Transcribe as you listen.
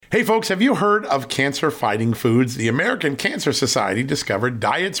Hey folks, have you heard of cancer-fighting foods? The American Cancer Society discovered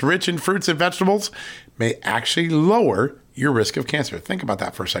diets rich in fruits and vegetables may actually lower your risk of cancer. Think about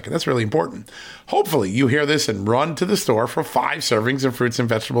that for a second. That's really important. Hopefully you hear this and run to the store for 5 servings of fruits and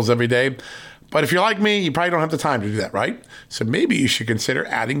vegetables every day. But if you're like me, you probably don't have the time to do that, right? So maybe you should consider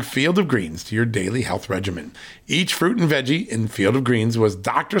adding Field of Greens to your daily health regimen. Each fruit and veggie in Field of Greens was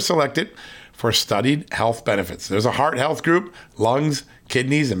doctor selected for studied health benefits. There's a heart health group, lungs,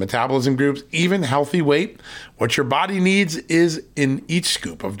 kidneys, and metabolism groups, even healthy weight. What your body needs is in each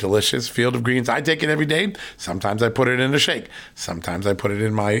scoop of delicious Field of Greens. I take it every day. Sometimes I put it in a shake. Sometimes I put it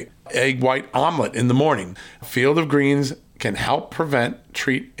in my egg white omelet in the morning. Field of Greens can help prevent,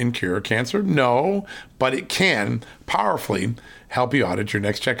 treat, and cure cancer? No, but it can powerfully help you out at your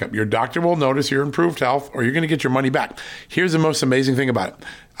next checkup. Your doctor will notice your improved health, or you're going to get your money back. Here's the most amazing thing about it.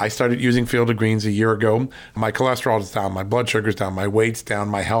 I started using Field of Greens a year ago. My cholesterol is down, my blood sugar's down, my weight's down,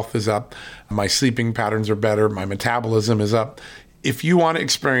 my health is up, my sleeping patterns are better, my metabolism is up. If you want to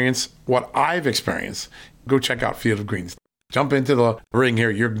experience what I've experienced, go check out Field of Greens. Jump into the ring here.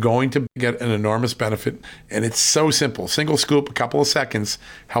 You're going to get an enormous benefit, and it's so simple. Single scoop, a couple of seconds,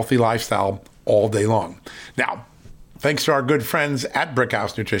 healthy lifestyle all day long. Now, thanks to our good friends at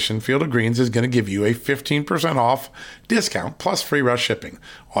Brickhouse Nutrition, Field of Greens is going to give you a 15% off discount plus free rush shipping.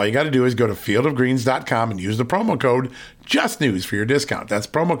 All you got to do is go to fieldofgreens.com and use the promo code JUSTNEWS for your discount. That's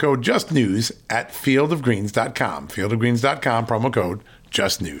promo code JUSTNEWS at fieldofgreens.com. Fieldofgreens.com, promo code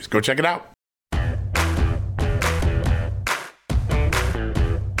JUSTNEWS. Go check it out.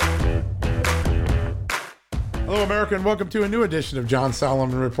 Hello, America, and welcome to a new edition of John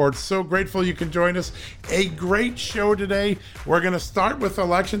Solomon Reports. So grateful you can join us. A great show today. We're going to start with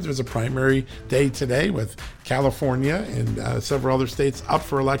elections. There's a primary day today with California and several other states up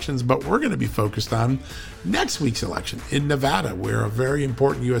for elections, but we're going to be focused on next week's election in Nevada, where a very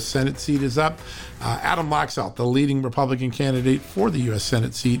important U.S. Senate seat is up. Adam Laxalt, the leading Republican candidate for the U.S.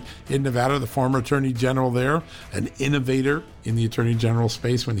 Senate seat in Nevada, the former attorney general there, an innovator in the attorney general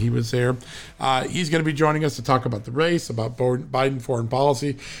space when he was there. He's going to be joining us to talk about the race, about Biden foreign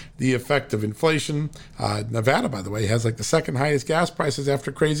policy, the effect of inflation. Nevada, by the way, has like the second highest gas prices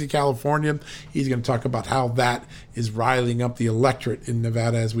after crazy California. He's going to talk about how that is riling up the electorate in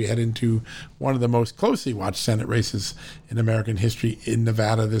Nevada as we head into one of the most closely watched Senate races in American history in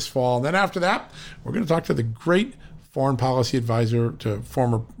Nevada this fall. And then after that, we're going to talk to the great foreign policy advisor to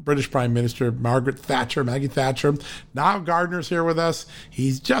former British Prime Minister Maggie Thatcher. Niall Gardner's here with us.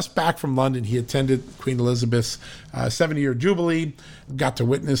 He's just back from London. He attended Queen Elizabeth's 70-year jubilee, got to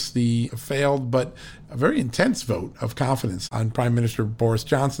witness the failed but a very intense vote of confidence on Prime Minister Boris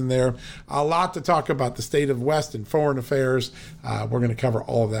Johnson there. A lot to talk about the state of West and foreign affairs. We're going to cover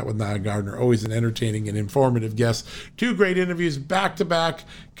all of that with Niall Gardner. Always an entertaining and informative guest. 2 great interviews back to back.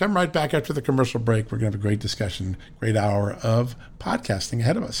 Come right back after the commercial break. We're going to have a great discussion, great hour of podcasting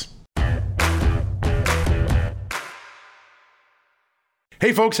ahead of us.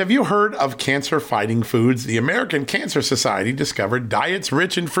 Hey folks, have you heard of cancer-fighting foods? The American Cancer Society discovered diets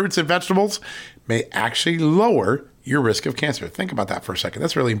rich in fruits and vegetables may actually lower your risk of cancer. Think about that for a second.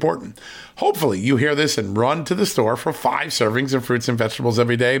 That's really important. Hopefully you hear this and run to the store for 5 servings of fruits and vegetables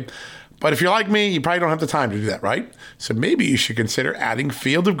every day. But if you're like me, you probably don't have the time to do that, right? So maybe you should consider adding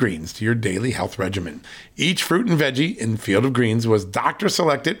Field of Greens to your daily health regimen. Each fruit and veggie in Field of Greens was doctor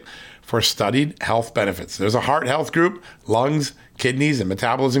selected for studied health benefits. There's a heart health group, lungs, kidneys, and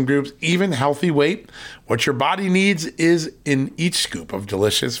metabolism groups, even healthy weight. What your body needs is in each scoop of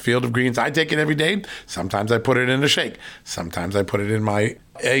delicious Field of Greens. I take it every day. Sometimes I put it in a shake. Sometimes I put it in my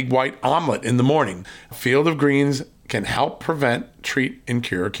egg white omelet in the morning. Field of Greens can help prevent, treat, and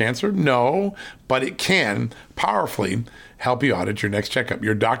cure cancer? No, but it can powerfully help you out at your next checkup.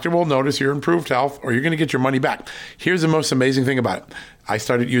 Your doctor will notice your improved health, or you're going to get your money back. Here's the most amazing thing about it. I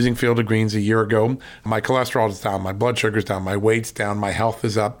started using Field of Greens a year ago. My cholesterol is down, my blood sugar's down, my weight's down, my health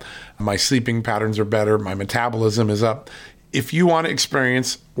is up, my sleeping patterns are better, my metabolism is up. If you want to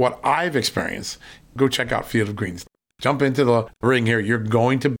experience what I've experienced, go check out Field of Greens. Jump into the ring here. You're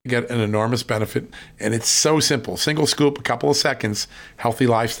going to get an enormous benefit, and it's so simple. Single scoop, a couple of seconds, healthy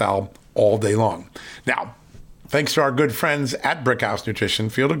lifestyle all day long. Now, thanks to our good friends at Brickhouse Nutrition,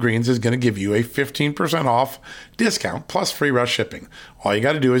 Field of Greens is going to give you a 15% off discount plus free rush shipping. All you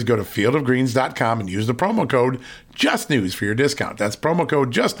got to do is go to fieldofgreens.com and use the promo code JUSTNEWS for your discount. That's promo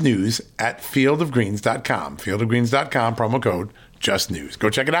code JUSTNEWS at fieldofgreens.com. Fieldofgreens.com, promo code JUSTNEWS.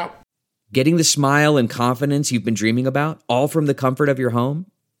 Go check it out. Getting the smile and confidence you've been dreaming about, all from the comfort of your home,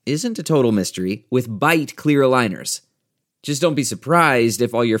 isn't a total mystery with Byte clear aligners. Just don't be surprised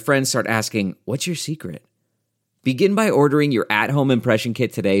if all your friends start asking, "What's your secret?" Begin by ordering your at-home impression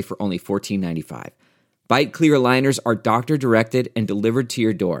kit today for only $14.95. Byte Clear aligners are doctor-directed and delivered to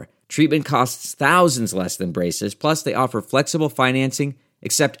your door. Treatment costs thousands less than braces, plus they offer flexible financing,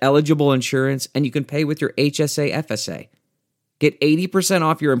 accept eligible insurance, and you can pay with your HSA FSA. Get 80%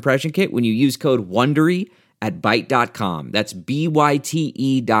 off your impression kit when you use code WONDERY at Byte.com. That's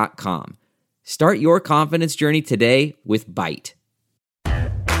BYTE.com. Start your confidence journey today with Byte.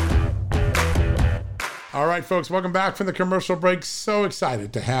 All right, folks, welcome back from the commercial break. So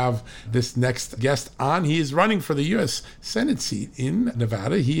excited to have this next guest on. He is running for the U.S. Senate seat in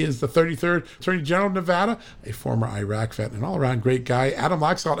Nevada. He is the 33rd Attorney General of Nevada, a former Iraq vet, and an all-around great guy, Adam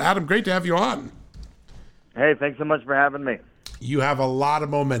Laxalt. Adam, great to have you on. Hey, thanks so much for having me. You have a lot of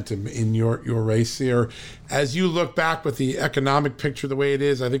momentum in your race here. As you look back with the economic picture the way it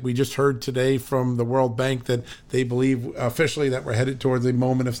is, I think we just heard today from the World Bank that they believe officially that we're headed towards a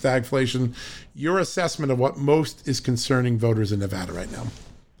moment of stagflation. Your assessment of what most is concerning voters in Nevada right now?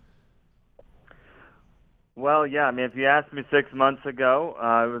 Well, yeah, I mean, if you asked me 6 months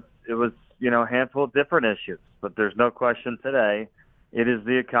ago, it was a handful of different issues, but there's no question today. It is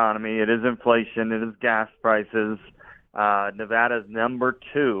the economy, it is inflation, it is gas prices. Nevada's number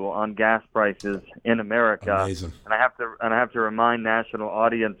 2 on gas prices in America. Amazing. And I have to remind national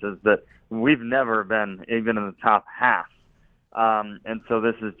audiences that we've never been even in the top half. And so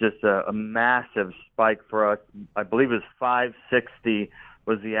this is just a massive spike for us. I believe it was 560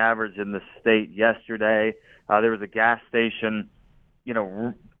 was the average in the state yesterday. There was a gas station,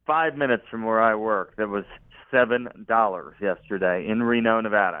 5 minutes from where I work that was $7 yesterday in Reno,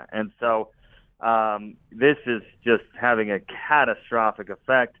 Nevada. And so this is just having a catastrophic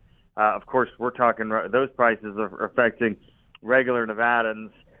effect. Of course, we're talking those prices are affecting regular Nevadans.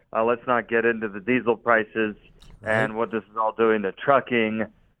 Let's not get into the diesel prices and what this is all doing to trucking,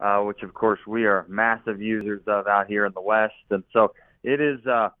 which, of course, we are massive users of out here in the West. And so it is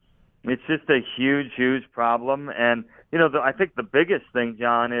it's just a huge, huge problem. And, I think the biggest thing,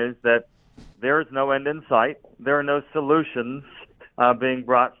 John, is that there is no end in sight. There are no solutions being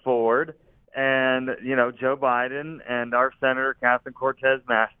brought forward. And, Joe Biden and our Senator Catherine Cortez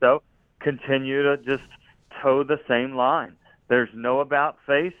Masto continue to just toe the same line. There's no about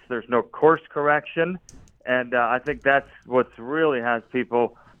face. There's no course correction. And I think that's what's really has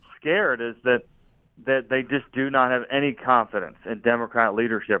people scared is that they just do not have any confidence in Democrat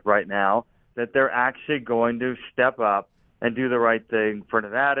leadership right now, that they're actually going to step up and do the right thing for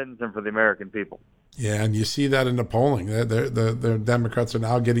Nevadans and for the American people. Yeah, and you see that in the polling. The Democrats are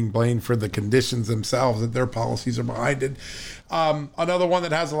now getting blamed for the conditions themselves, that their policies are behind it. Another one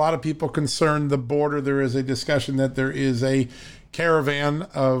that has a lot of people concerned, the border. There is a discussion that there is a caravan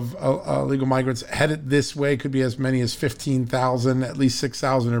of illegal migrants headed this way. Could be as many as 15,000. At least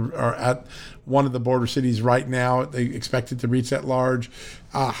 6,000 are at one of the border cities right now. They expect it to reach that large.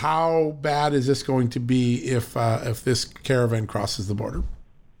 How bad is this going to be if this caravan crosses the border?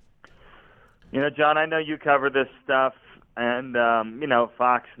 John, I know you cover this stuff and,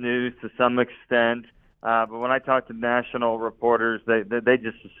 Fox News to some extent. But when I talk to national reporters, they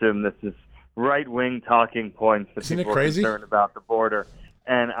just assume this is right-wing talking points that people are concerned about the border.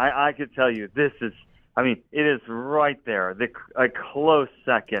 And I could tell you it is right there, a close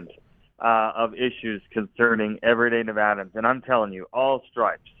second of issues concerning everyday Nevadans. And I'm telling you, all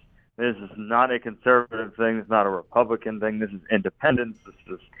stripes. This is not a conservative thing. It's not a Republican thing. This is independents.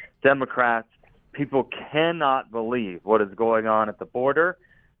 This is Democrats. People cannot believe what is going on at the border.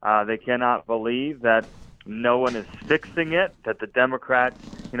 They cannot believe that no one is fixing it, that the Democrats,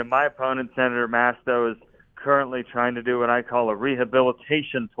 my opponent, Senator Masto, is currently trying to do what I call a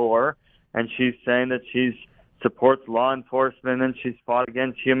rehabilitation tour, and she's saying that she supports law enforcement and she's fought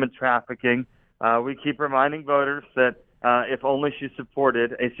against human trafficking. We keep reminding voters that if only she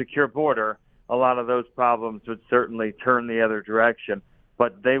supported a secure border, a lot of those problems would certainly turn the other direction.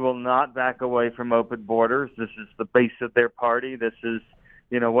 But they will not back away from open borders. This is the base of their party. This is,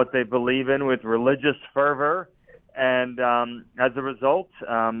 what they believe in with religious fervor. And as a result,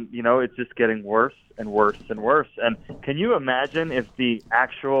 it's just getting worse and worse and worse. And can you imagine if the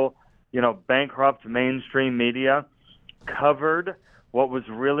actual, bankrupt mainstream media covered what was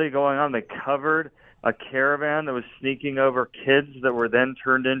really going on? They covered a caravan that was sneaking over kids that were then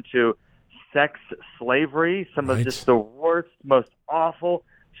turned into sex slavery, some of just the worst, most awful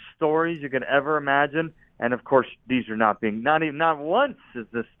stories you could ever imagine. And of course, these are not once is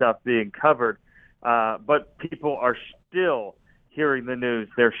this stuff being covered, but people are still hearing the news.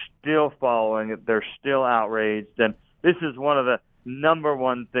 They're still following it. They're still outraged. And this is one of the number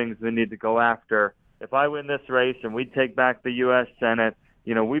one things we need to go after. If I win this race and we take back the U.S. Senate,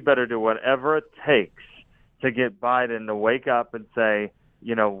 we better do whatever it takes to get Biden to wake up and say,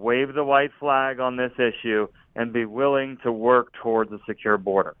 wave the white flag on this issue and be willing to work towards a secure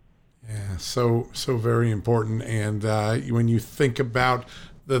border. Yeah, so very important. And when you think about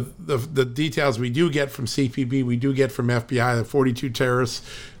the details we do get from CPB, we do get from FBI, the 42 terrorists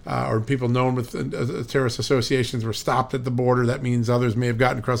or people known with terrorist associations were stopped at the border. That means others may have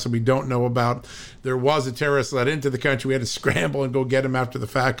gotten across that we don't know about. There was a terrorist let into the country. We had to scramble and go get him after the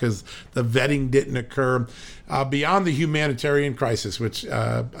fact because the vetting didn't occur. Beyond the humanitarian crisis, which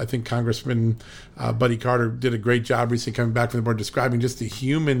I think Congressman Buddy Carter did a great job recently coming back from the board describing just the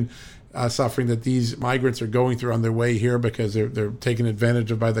human suffering that these migrants are going through on their way here because they're taken advantage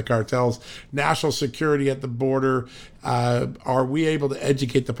of by the cartels. National security at the border. Are we able to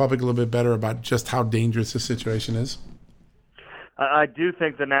educate the public a little bit better about just how dangerous this situation is? I do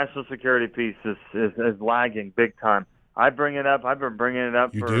think the national security piece is lagging big time. I bring it up. I've been bringing it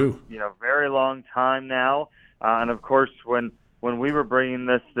up for a very long time now. And of course, when we were bringing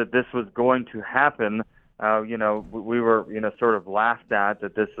that this was going to happen, we were sort of laughed at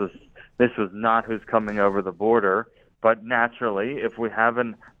that this was not who's coming over the border. But naturally, if we have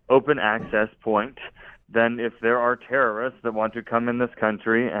an open access point, then if there are terrorists that want to come in this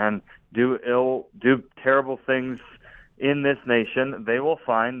country and do terrible things in this nation, they will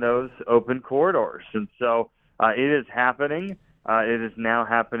find those open corridors. And so it is happening. It is now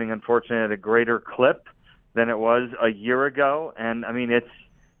happening, unfortunately, at a greater clip than it was a year ago. And I mean,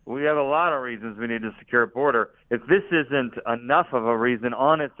 we have a lot of reasons we need a secure border. If this isn't enough of a reason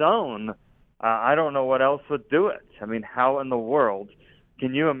on its own, I don't know what else would do it. I mean, how in the world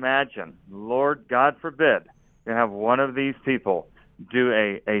can you imagine, Lord God forbid, you have one of these people do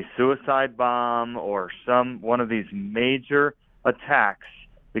a suicide bomb or one of these major attacks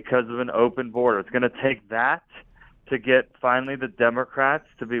because of an open border? It's going to take that to get finally the Democrats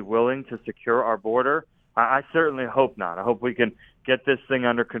to be willing to secure our border. I certainly hope not. I hope we can get this thing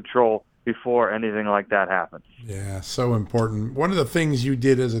under control before anything like that happens. Yeah, so important. One of the things you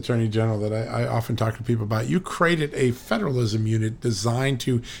did as Attorney General that I often talk to people about, you created a federalism unit designed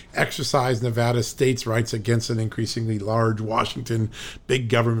to exercise Nevada states' rights against an increasingly large Washington, big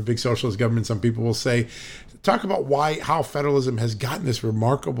government, big socialist government, some people will say. Talk about how federalism has gotten this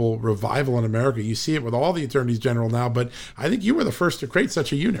remarkable revival in America. You see it with all the attorneys general now, but I think you were the first to create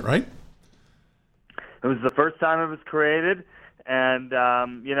such a unit, right? It was the first time it was created. And,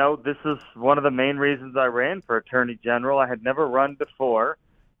 this is one of the main reasons I ran for Attorney General. I had never run before.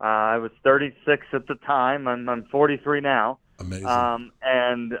 I was 36 at the time. I'm 43 now. Amazing.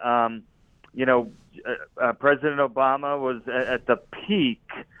 President Obama was at the peak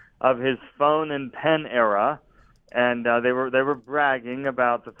of his phone and pen era, and they were bragging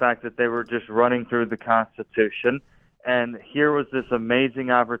about the fact that they were just running through the Constitution. And here was this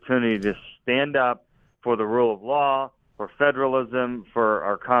amazing opportunity to stand up for the rule of law, for federalism, for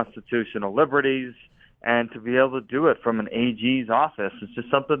our constitutional liberties, and to be able to do it from an AG's office. It's just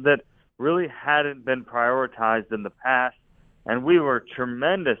something that really hadn't been prioritized in the past, and we were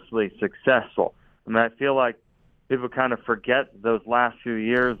tremendously successful. I mean, I feel like people kind of forget those last few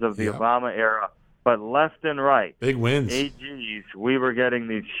years of the Obama era, but left and right, big wins. AGs, we were getting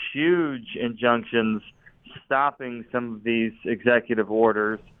these huge injunctions stopping some of these executive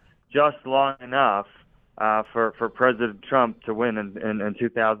orders just long enough for President Trump to win in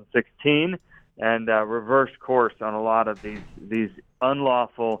 2016 and reverse course on a lot of these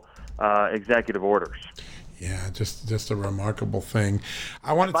unlawful executive orders. Yeah, just a remarkable thing.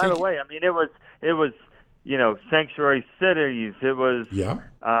 I want to. By the way, I mean it was sanctuary cities. It was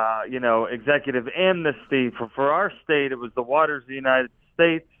executive amnesty for our state. It was the waters of the United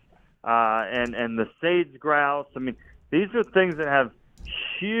States and the sage grouse. I mean, these are things that have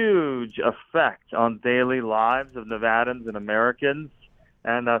huge effect on daily lives of Nevadans and Americans,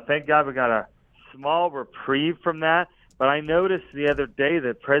 and thank God we got a small reprieve from that. But I noticed the other day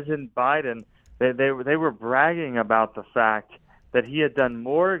that President Biden, they were bragging about the fact that he had done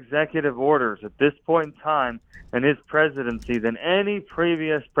more executive orders at this point in time in his presidency than any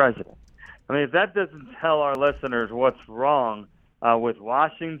previous president. I mean, if that doesn't tell our listeners what's wrong with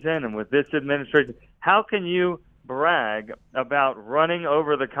Washington and with this administration, how can you brag about running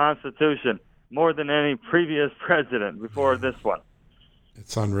over the Constitution more than any previous president before this one?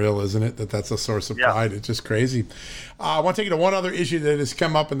 It's unreal, isn't it? That's a source of pride. It's just crazy. I want to take you to one other issue that has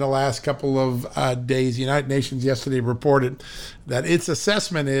come up in the last couple of days. The United Nations yesterday reported that its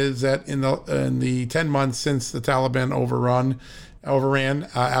assessment is that in the 10 months since the Taliban overran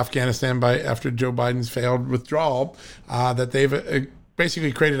Afghanistan after Joe Biden's failed withdrawal, that they've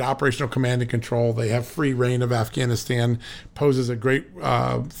basically created operational command and control. They have free reign of Afghanistan, poses a great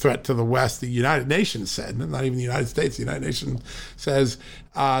threat to the West. The United Nations said, not even the United States, the United Nations says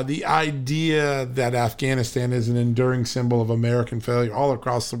the idea that Afghanistan is an enduring symbol of American failure all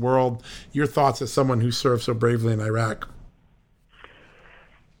across the world. Your thoughts as someone who served so bravely in Iraq?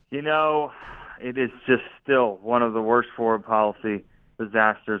 It is just still one of the worst foreign policy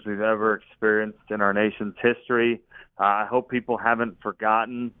disasters we've ever experienced in our nation's history. I hope people haven't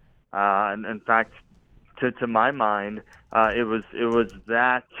forgotten. And in fact, to my mind, it was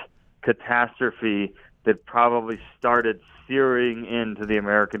that catastrophe that probably started searing into the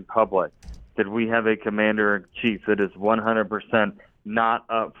American public that we have a commander-in-chief that is 100% not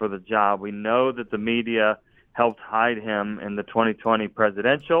up for the job. We know that the media helped hide him in the 2020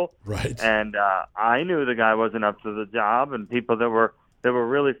 presidential. Right. And I knew the guy wasn't up to the job, and people that were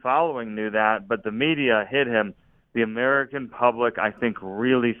really following knew that, but the media hid him. The American public, I think,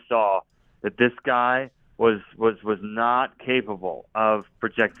 really saw that this guy was not capable of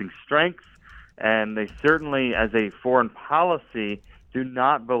projecting strength, and they certainly, as a foreign policy, do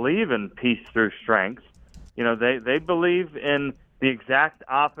not believe in peace through strength. They believe in the exact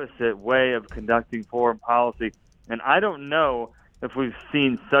opposite way of conducting foreign policy, and I don't know if we've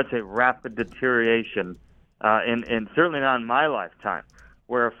seen such a rapid deterioration, in certainly not in my lifetime,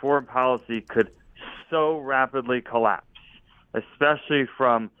 where a foreign policy could so rapidly collapse, especially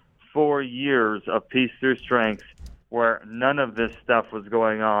from 4 years of peace through strength where none of this stuff was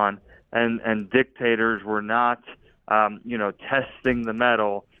going on and dictators were not, testing the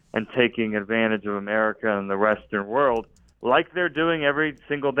metal and taking advantage of America and the Western world like they're doing every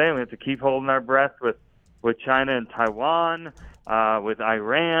single day. We have to keep holding our breath with China and Taiwan, with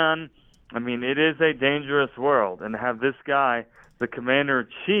Iran. I mean, it is a dangerous world, and to have this guy, the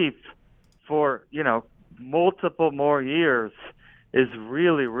commander-in-chief, for, multiple more years is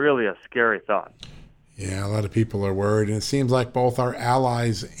really, really a scary thought. Yeah, a lot of people are worried, and it seems like both our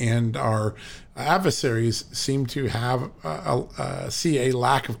allies and our adversaries seem to have see a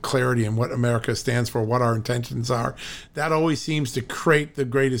lack of clarity in what America stands for, what our intentions are. That always seems to create the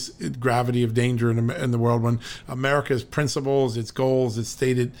greatest gravity of danger in the world, when America's principles, its goals, its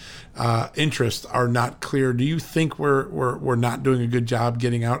stated interests are not clear. Do you think we're not doing a good job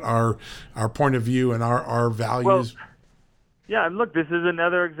getting out our point of view and our values? Well, yeah, and look, this is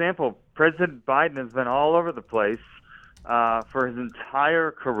another example. President Biden has been all over the place for his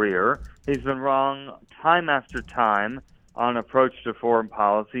entire career. He's been wrong time after time on approach to foreign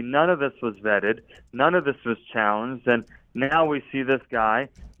policy. None of this was vetted. None of this was challenged. And now we see this guy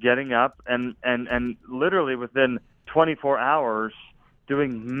getting up and literally within 24 hours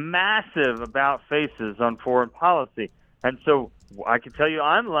doing massive about faces on foreign policy. And so I can tell you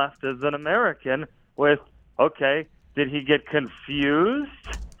I'm left as an American with, okay, did he get confused?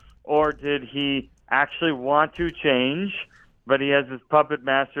 Or did he actually want to change, but he has his puppet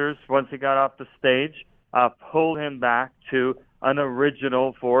masters, once he got off the stage, pull him back to an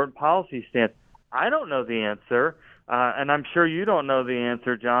original foreign policy stance? I don't know the answer, and I'm sure you don't know the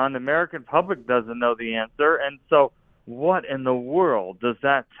answer, John. The American public doesn't know the answer, and so what in the world does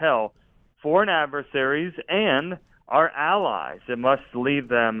that tell foreign adversaries and our allies? It must leave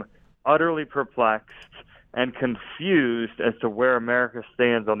them utterly perplexed and confused as to where America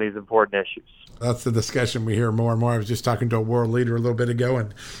stands on these important issues. That's the discussion we hear more and more. I was just talking to a world leader a little bit ago,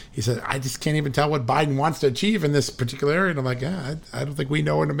 and he said, I just can't even tell what Biden wants to achieve in this particular area. And I'm like, I don't think we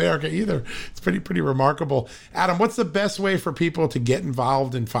know in America either. It's pretty remarkable. Adam, what's the best way for people to get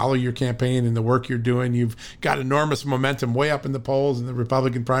involved and follow your campaign and the work you're doing? You've got enormous momentum way up in the polls in the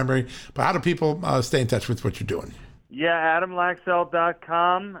Republican primary, but how do people stay in touch with what you're doing? Yeah,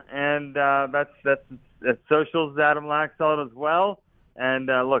 AdamLaxalt.com, and that's socials, Adam Laxalt as well. And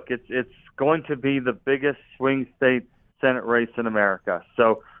look, it's going to be the biggest swing state Senate race in America.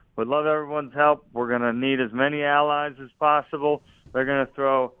 So we'd love everyone's help. We're going to need as many allies as possible. They're going to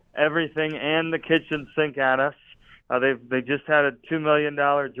throw everything and the kitchen sink at us. They just had a $2 million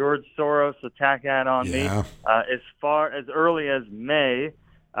George Soros attack ad on me as early as May.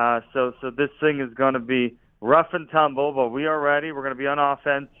 So this thing is going to be rough and tumble, but we are ready. We're going to be on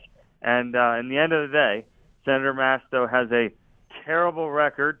offense. And in the end of the day, Senator Masto has a terrible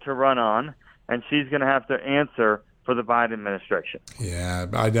record to run on, and she's going to have to answer for the Biden administration. Yeah,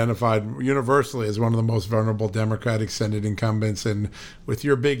 identified universally as one of the most vulnerable Democratic Senate incumbents. And with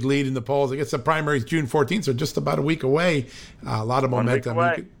your big lead in the polls, I guess the primaries June 14th are just about a week away. A lot of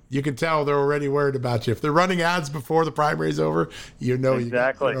momentum. You can tell they're already worried about you. If they're running ads before the primary's over, you know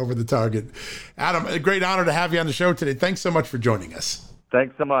exactly. You got over the target. Adam, a great honor to have you on the show today. Thanks so much for joining us.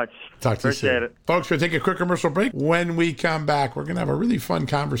 Thanks so much. Talk to you soon. Appreciate it. Folks, we're going to take a quick commercial break. When we come back, we're going to have a really fun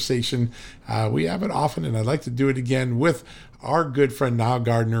conversation. We have it often, and I'd like to do it again with our good friend Niall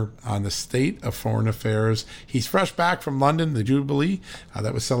Gardner on the state of foreign affairs. He's fresh back from London, the Jubilee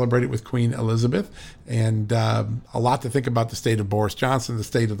that was celebrated with Queen Elizabeth, and a lot to think about the state of Boris Johnson, the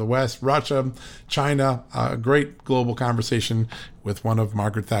state of the West, Russia, China. A great global conversation with one of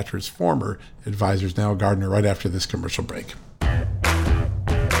Margaret Thatcher's former advisors, Niall Gardner, right after this commercial break.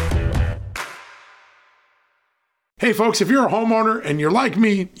 Hey folks, if you're a homeowner and you're like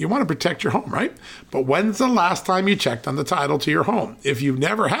me, you want to protect your home, right? But when's the last time you checked on the title to your home? If you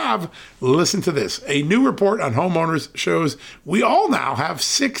never have, listen to this. A new report on homeowners shows we all now have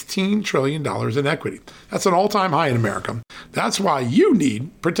 $16 trillion in equity. That's an all-time high in America. That's why you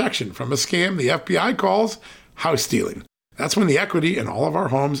need protection from a scam the FBI calls house stealing. That's when the equity in all of our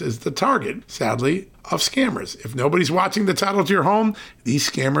homes is the target, sadly, of scammers. If nobody's watching the title to your home, these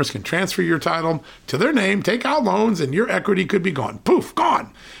scammers can transfer your title to their name, take out loans, and your equity could be gone. Poof,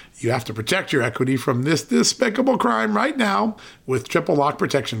 gone. You have to protect your equity from this despicable crime right now with triple lock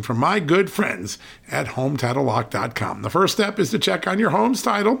protection from my good friends at HomeTitleLock.com. The first step is to check on your home's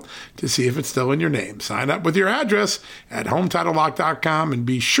title to see if it's still in your name. Sign up with your address at HomeTitleLock.com and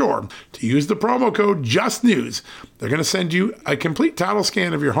be sure to use the promo code JUSTNEWS. They're going to send you a complete title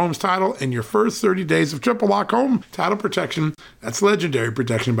scan of your home's title and your first 30 days of triple lock home title protection. That's legendary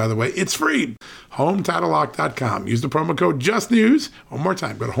protection, by the way. It's free. HomeTitleLock.com. Use the promo code JUSTNEWS. One more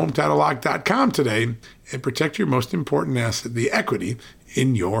time, go to HomeTitleLock.com today and protect your most important asset, the equity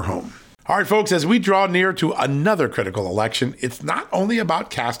in your home. All right, folks, as we draw near to another critical election, it's not only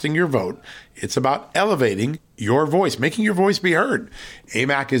about casting your vote, it's about elevating your voice, making your voice be heard.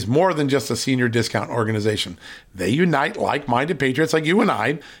 AMAC is more than just a senior discount organization. They unite like-minded patriots like you and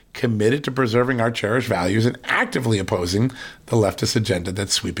I, committed to preserving our cherished values and actively opposing the leftist agenda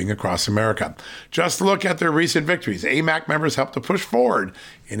that's sweeping across America. Just look at their recent victories. AMAC members helped to push forward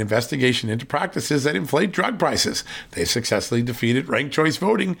an investigation into practices that inflate drug prices. They successfully defeated ranked choice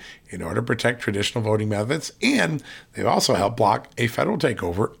voting in order to protect traditional voting methods, and they've also helped block a federal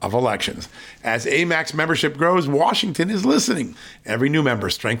takeover of elections. As AMAC's membership grows, Washington is listening. Every new member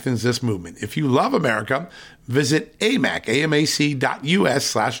strengthens this movement. If you love America, visit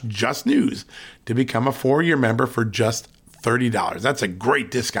amac.us/justnews to become a 4-year member for just $30. That's a great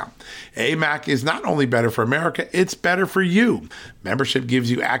discount. AMAC is not only better for America, it's better for you. Membership gives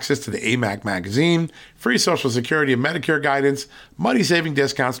you access to the AMAC magazine, free Social Security and Medicare guidance, money-saving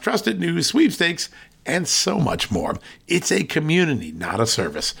discounts, trusted news, sweepstakes, and so much more. It's a community, not a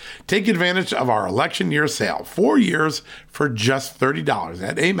service. Take advantage of our election year sale, 4 years for just $30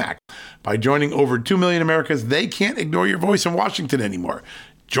 at AMAC. By joining over 2 million Americans, they can't ignore your voice in Washington anymore.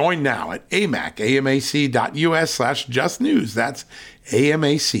 Join now at amac.us/justnews. That's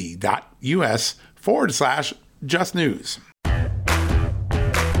amac.us/justnews.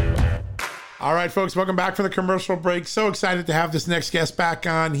 All right, folks, welcome back from the commercial break. So excited to have this next guest back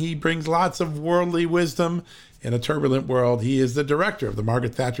on. He brings lots of worldly wisdom in a turbulent world. He is the director of the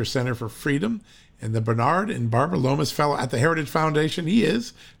Margaret Thatcher Center for Freedom and the Bernard and Barbara Lomas Fellow at the Heritage Foundation. He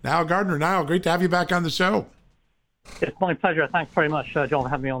is Niall Gardner. Niall, great to have you back on the show. It's my pleasure. Thanks very much, John, for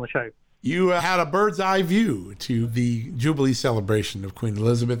having me on the show. You had a bird's eye view to the Jubilee celebration of Queen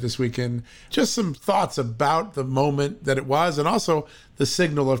Elizabeth this weekend. Just some thoughts about the moment that it was and also the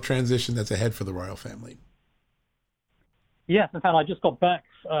signal of transition that's ahead for the royal family. Yes, in fact, I just got back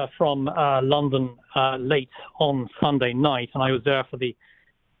from London late on Sunday night, and I was there for the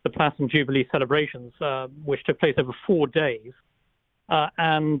Platinum Jubilee celebrations, which took place over 4 days.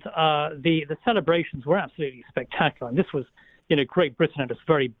 And the celebrations were absolutely spectacular. And this was, Great Britain at its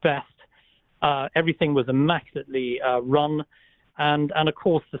very best. Everything was immaculately run. And of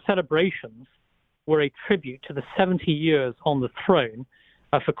course, the celebrations were a tribute to the 70 years on the throne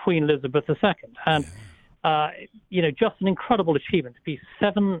for Queen Elizabeth II. And, just an incredible achievement to be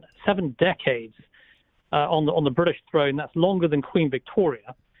seven decades on the British throne. That's longer than Queen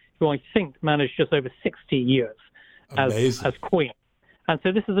Victoria, who I think managed just over 60 years as Queen. And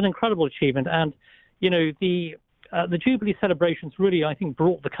so this is an incredible achievement. And, the Jubilee celebrations really, I think,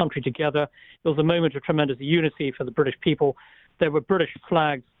 brought the country together. It was a moment of tremendous unity for the British people. There were British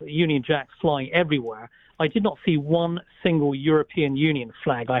flags, Union Jacks flying everywhere. I did not see one single European Union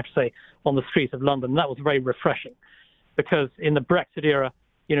flag, I have to say, on the streets of London. That was very refreshing because in the Brexit era,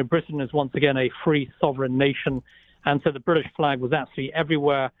 Britain is once again a free sovereign nation. And so the British flag was absolutely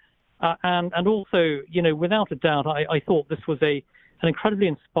everywhere. And also, without a doubt, I thought this was an incredibly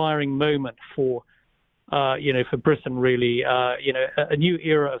inspiring moment for Britain, really, a new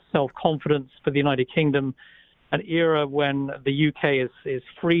era of self-confidence for the United Kingdom, an era when the UK is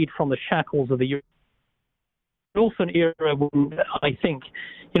freed from the shackles of the Europe. Also an era when I think,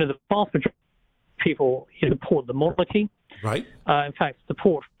 the vast majority of people support the monarchy. Right. In fact,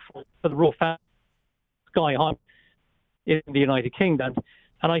 support for the royal family sky high in the United Kingdom.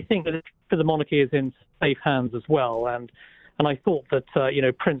 And I think that the monarchy is in safe hands as well. And I thought that,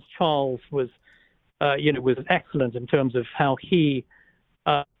 Prince Charles was excellent in terms of how he,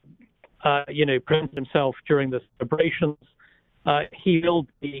 presented himself during the celebrations. He will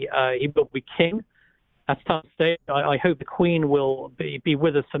be king at some stage. I hope the Queen will be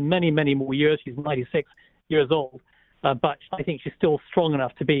with us for many, many more years. She's 96 years old, but I think she's still strong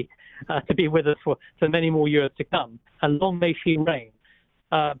enough to be with us for many more years to come. And long may she reign.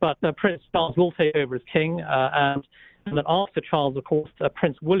 But Prince Charles will take over as king, and then after Charles, of course,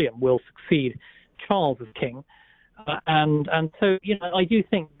 Prince William will succeed Charles as king. And so, I do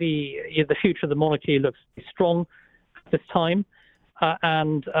think the future of the monarchy looks strong at this time,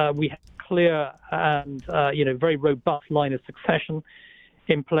 and we have clear and very robust line of succession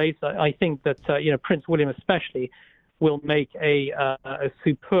in place. I think that Prince William especially will make a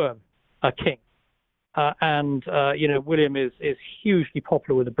superb king, and William is hugely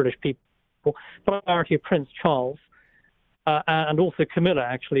popular with the British people. The popularity of Prince Charles and also Camilla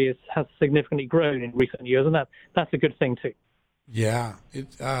actually has significantly grown in recent years, and that's a good thing too. Yeah,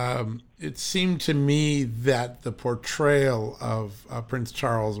 it seemed to me that the portrayal of Prince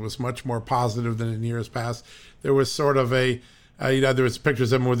Charles was much more positive than in years past. There was sort of there was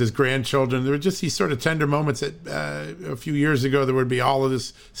pictures of him with his grandchildren. There were just these sort of tender moments that a few years ago there would be all of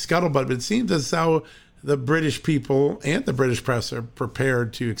this scuttlebutt, but it seems as though the British people and the British press are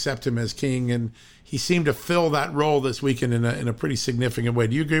prepared to accept him as king, and he seemed to fill that role this weekend in a pretty significant way.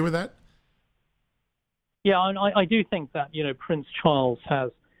 Do you agree with that? Yeah, and I do think that Prince Charles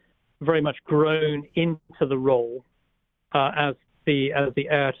has very much grown into the role as the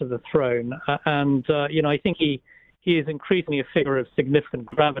heir to the throne, and I think he is increasingly a figure of significant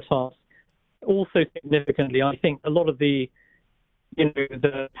gravitas. Also significantly, I think a lot of the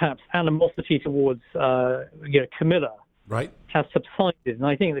perhaps animosity towards Camilla right has subsided, and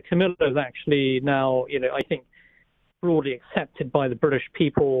I think that Camilla is actually now I think broadly accepted by the British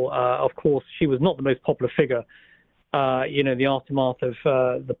people. Of course, she was not the most popular figure, the aftermath of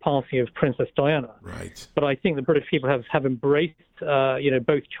the passing of Princess Diana. Right. But I think the British people have embraced,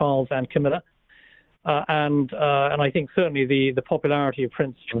 both Charles and Camilla, and I think certainly the popularity of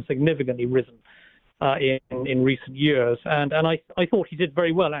Prince has significantly risen in recent years, and I thought he did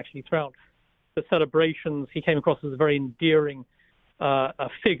very well actually throughout the celebrations. He came across as a very endearing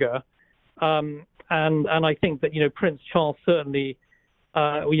figure. And I think that Prince Charles certainly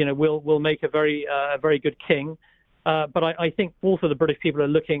will make a very good king, but I think also the British people are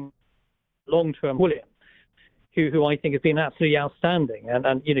looking long-term William, who I think has been absolutely outstanding.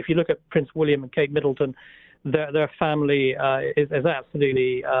 And if you look at Prince William and Kate Middleton, their family is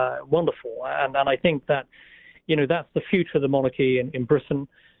absolutely wonderful, and I think that that's the future of the monarchy in Britain.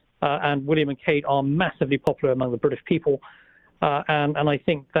 And William and Kate are massively popular among the British people, and I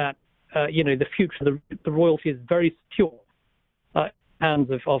think that. The future of the royalty is very secure in the hands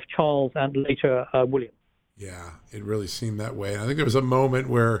of Charles and later William. Yeah, it really seemed that way. And I think there was a moment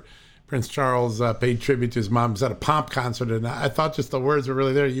where Prince Charles paid tribute to his mom. He was at a Pomp concert, and I thought just the words were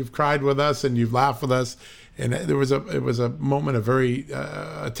really there. You've cried with us and you've laughed with us. And it was a moment, a very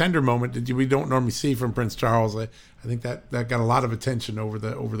a tender moment that we don't normally see from Prince Charles. I think that got a lot of attention over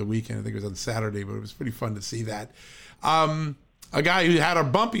the weekend. I think it was on Saturday, but it was pretty fun to see that. A guy who had a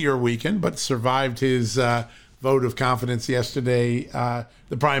bumpier weekend but survived his vote of confidence yesterday,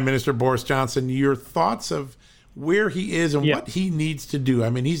 the Prime Minister, Boris Johnson. Your thoughts of where he is and what he needs to do? I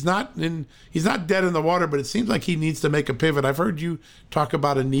mean, he's not dead in the water, but it seems like he needs to make a pivot. I've heard you talk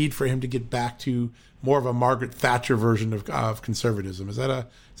about a need for him to get back to more of a Margaret Thatcher version of conservatism. Is that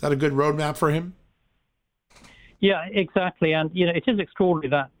a good roadmap for him? Yeah, exactly. And it is extraordinary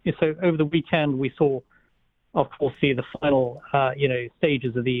that so over the weekend we saw, of course, the final,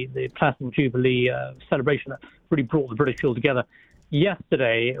 stages of the Platinum Jubilee celebration that really brought the British people together.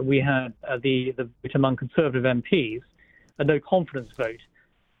 Yesterday, we had the vote among Conservative MPs, a no-confidence vote,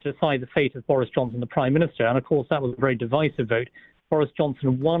 to decide the fate of Boris Johnson, the Prime Minister. And, of course, that was a very divisive vote. Boris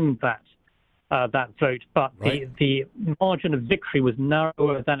Johnson won that vote, but right. the margin of victory was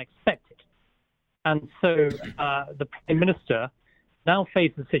narrower than expected. And so the Prime Minister now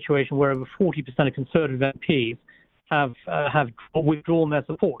faces a situation where over 40% of Conservative MPs have withdrawn their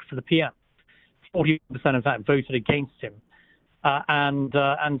support for the PM. 40%, in fact, voted against him. And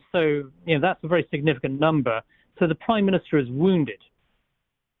so that's a very significant number. So the Prime Minister is wounded.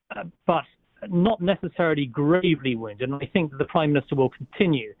 But not necessarily gravely wounded. And I think that the Prime Minister will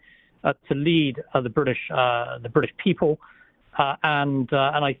continue to lead the British people. And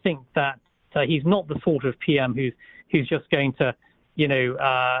I think that he's not the sort of PM who's just going to,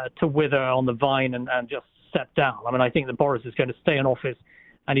 to wither on the vine and just step down. I mean, I think that Boris is going to stay in office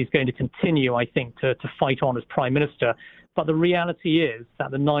and he's going to continue, I think, to fight on as Prime Minister. But the reality is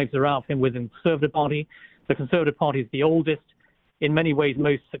that the knives are out for him within the Conservative Party. The Conservative Party is the oldest, in many ways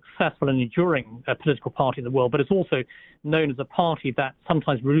most successful and enduring political party in the world, but it's also known as a party that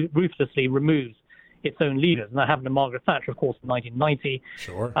sometimes ruthlessly removes its own leaders. And that happened to Margaret Thatcher, of course, in 1990.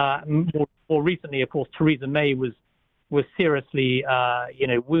 Sure. More recently, of course, Theresa May was seriously,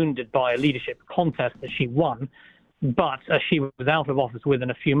 wounded by a leadership contest that she won, but she was out of office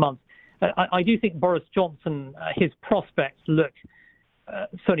within a few months. I do think Boris Johnson, his prospects look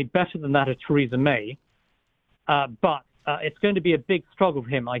certainly better than that of Theresa May, but it's going to be a big struggle for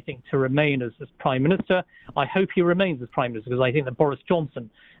him, I think, to remain as Prime Minister. I hope he remains as Prime Minister, because I think that Boris Johnson,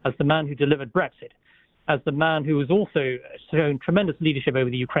 as the man who delivered Brexit, as the man who has also shown tremendous leadership over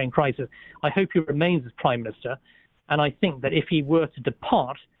the Ukraine crisis, I hope he remains as Prime Minister. And I think that if he were to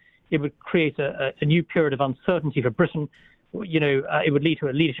depart, it would create a new period of uncertainty for Britain. It would lead to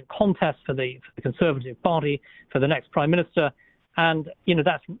a leadership contest for the Conservative Party for the next Prime Minister. And,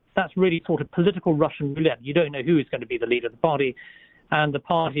 that's really sort of political Russian roulette. You don't know who is going to be the leader of the party. And the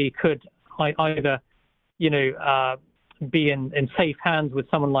party could either, be in safe hands with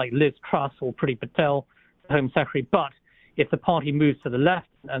someone like Liz Truss or Priti Patel, the Home Secretary. But if the party moves to the left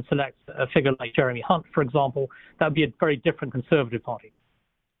and selects a figure like Jeremy Hunt, for example, that would be a very different Conservative Party.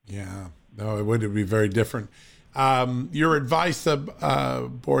 Yeah, no, it would be very different. Your advice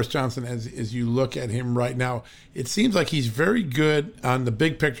of Boris Johnson as you look at him right now, it seems like he's very good on the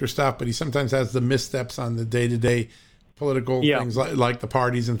big picture stuff, but he sometimes has the missteps on the day-to-day political things like the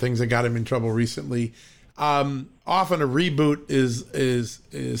parties and things that got him in trouble recently. Often a reboot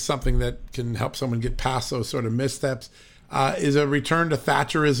is something that can help someone get past those sort of missteps. Is a return to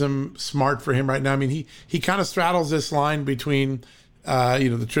Thatcherism smart for him right now? I mean, he kind of straddles this line between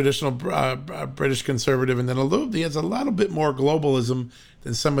the traditional British conservative, and then he has a little bit more globalism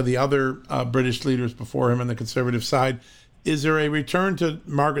than some of the other British leaders before him on the conservative side. Is there a return to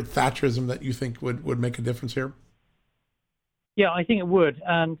Margaret Thatcherism that you think would make a difference here? Yeah, I think it would.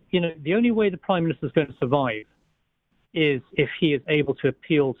 And, the only way the Prime Minister is going to survive is if he is able to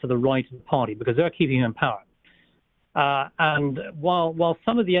appeal to the right of the party, because they're keeping him in power. And while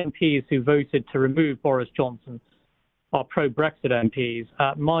some of the MPs who voted to remove Boris Johnson are pro-Brexit MPs,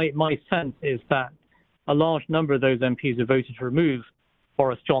 my sense is that a large number of those MPs who voted to remove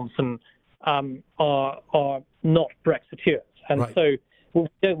Boris Johnson are not Brexiteers. And right. So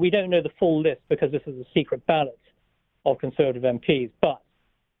we don't know the full list because this is a secret ballot of Conservative MPs. But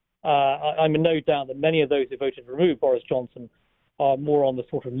I'm in no doubt that many of those who voted to remove Boris Johnson are more on the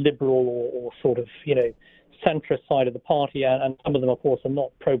sort of liberal or sort of, centrist side of the party, and some of them, of course, are not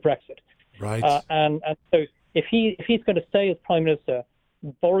pro-Brexit. Right. And so if he's going to stay as Prime Minister,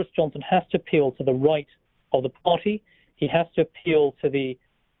 Boris Johnson has to appeal to the right of the party. He has to appeal to the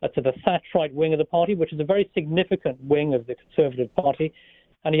Thatcherite wing of the party, which is a very significant wing of the Conservative Party,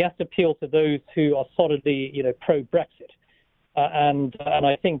 and he has to appeal to those who are solidly, pro-Brexit. And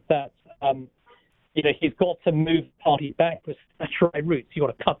I think that he's got to move the party back to Thatcherite roots. You've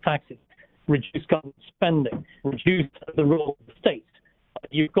got to cut taxes, reduce government spending, reduce the role of the state.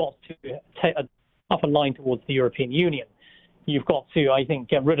 You've got to take a tougher line towards the European Union. You've got to, I think,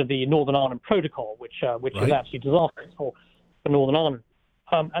 get rid of the Northern Ireland Protocol, which right. is actually disastrous for Northern Ireland.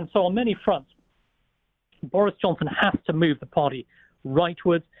 And so on many fronts, Boris Johnson has to move the party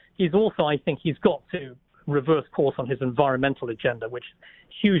rightwards. He's also, I think, he's got to reverse course on his environmental agenda, which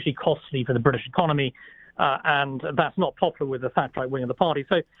is hugely costly for the British economy, and that's not popular with the Thatcherite wing of the party.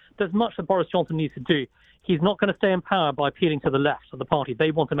 So there's much that Boris Johnson needs to do. He's not going to stay in power by appealing to the left of the party.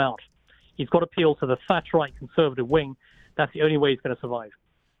 They want him out. He's got to appeal to the Thatcherite Conservative wing. That's the only way he's going to survive.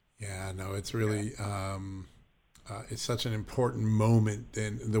 Yeah, no, it's really it's such an important moment,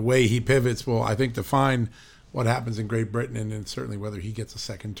 and the way he pivots will, I think, define what happens in Great Britain, and certainly whether he gets a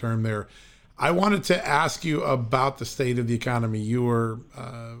second term there. I wanted to ask you about the state of the economy. You were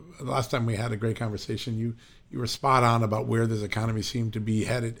the last time we had a great conversation. You were spot on about where this economy seemed to be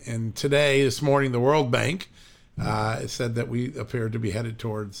headed. And today, this morning, the World Bank said that we appear to be headed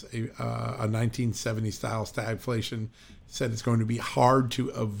towards a 1970-style stagflation. Said it's going to be hard to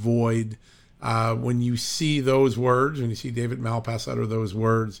avoid. When you see those words, when you see David Malpass utter those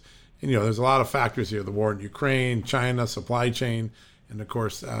words, and there's a lot of factors here: the war in Ukraine, China, supply chain, and of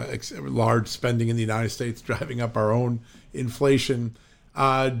course, large spending in the United States driving up our own inflation.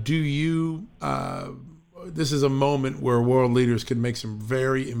 Do you? This is a moment where world leaders could make some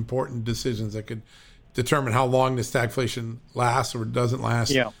very important decisions that could determine how long this stagflation lasts or doesn't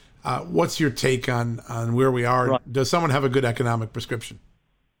last. Yeah. What's your take on where we are? Right. Does someone have a good economic prescription?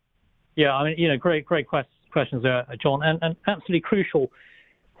 Yeah, I mean, great questions there, John, and absolutely crucial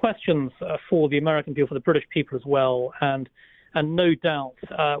questions for the American people, for the British people as well, and no doubt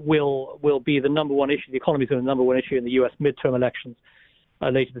will be the number one issue. The economy is the number one issue in the U.S. midterm elections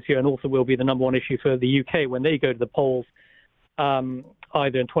later this year, and also will be the number one issue for the UK when they go to the polls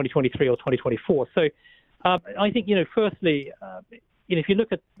either in 2023 or 2024. So I think, firstly, if you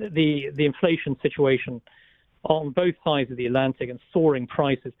look at the inflation situation on both sides of the Atlantic and soaring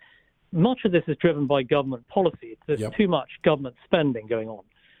prices, much of this is driven by government policy. There's too much government spending going on.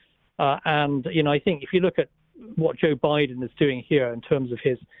 And I think if you look at what Joe Biden is doing here in terms of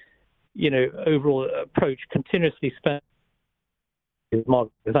his, overall approach, continuously spend, as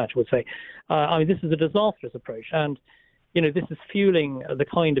Margaret Thatcher would say, this is a disastrous approach. And, this is fueling the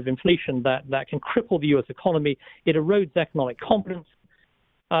kind of inflation that can cripple the U.S. economy. It erodes economic confidence.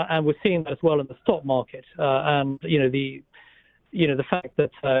 And we're seeing that as well in the stock market. And, the fact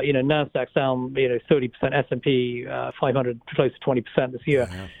that, NASDAQ's down, 30%, S&P 500 close to 20% this year.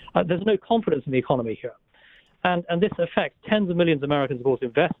 There's no confidence in the economy here. And this affects tens of millions of Americans, of course,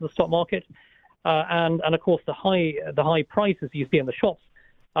 invest in the stock market. And of course, the high prices you see in the shops,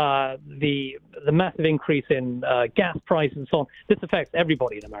 the massive increase in gas prices and so on, this affects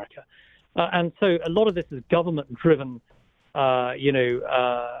everybody in America. And so a lot of this is government-driven,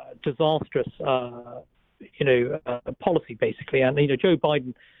 disastrous, policy, basically. And, Joe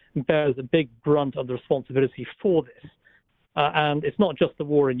Biden bears a big brunt of the responsibility for this. And it's not just the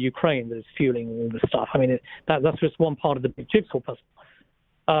war in Ukraine that is fueling all this stuff. I mean, that's just one part of the big jigsaw puzzle.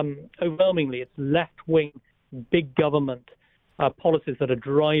 Overwhelmingly, it's left-wing, big government policies that are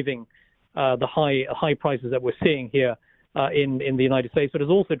driving the high prices that we're seeing here in the United States, but is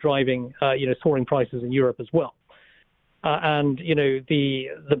also driving soaring prices in Europe as well. And the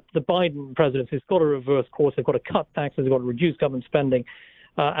Biden presidency has got to reverse course. They've got to cut taxes. They've got to reduce government spending,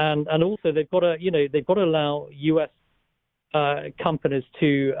 and also they've got to allow U.S. Companies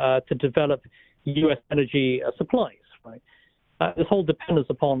to develop U.S. energy supplies. Right. This whole dependence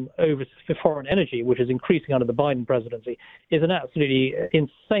upon foreign energy, which is increasing under the Biden presidency, is an absolutely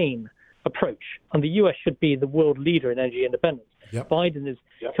insane approach. And the U.S. should be the world leader in energy independence. Yep. Biden is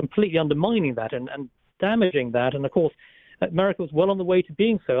completely undermining that and damaging that. And, of course, America was well on the way to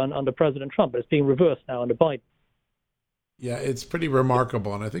being so under President Trump, but it's being reversed now under Biden. Yeah, it's pretty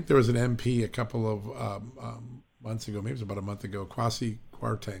remarkable. And I think there was an MP a couple of months ago, maybe it was about a month ago, Kwasi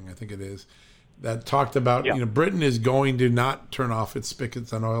Kwarteng, I think it is, that talked about, Britain is going to not turn off its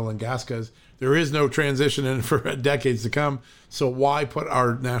spigots on oil and gas because there is no transition in for decades to come. So why put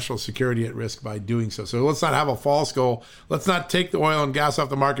our national security at risk by doing so? So let's not have a false goal. Let's not take the oil and gas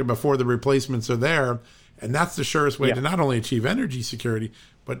off the market before the replacements are there. And that's the surest way to not only achieve energy security,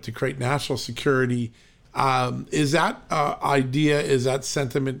 but to create national security. Is that idea, is that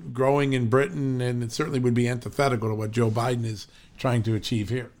sentiment growing in Britain? And it certainly would be antithetical to what Joe Biden is trying to achieve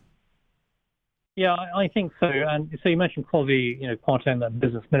here. Yeah, I think so. And so you mentioned Kwasi, Kwarteng, the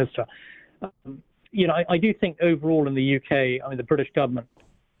business minister. I do think overall in the UK, the British government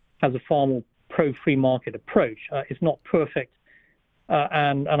has a far more pro-free market approach. It's not perfect.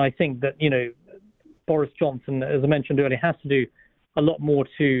 And I think that, Boris Johnson, as I mentioned earlier, has to do a lot more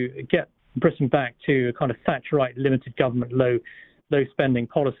to get Britain back to a kind of Thatcherite limited government, low spending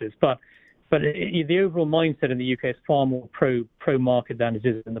policies. But the overall mindset in the UK is far more pro-market than it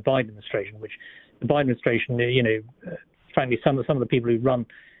is in the Biden administration, which the Biden administration, frankly, some of the people who run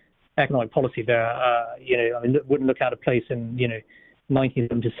economic policy there, wouldn't look out of place in,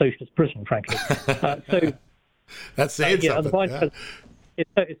 1970s socialist Britain, frankly. So that's saying something. The Biden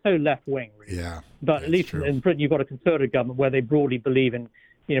it's so left-wing, really. Yeah. But at least in Britain, you've got a conservative government where they broadly believe in,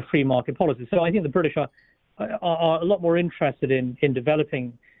 free market policies. So I think the British are a lot more interested in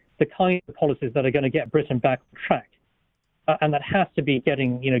developing the kind of policies that are going to get Britain back on track, and that has to be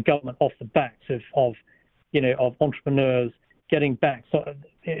getting government off the backs of entrepreneurs, getting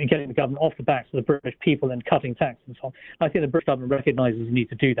the government off the backs of the British people and cutting taxes and so on. I think the British government recognizes the need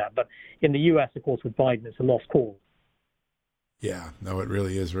to do that, but in the US, of course, with Biden, it's a lost cause. Yeah, no, it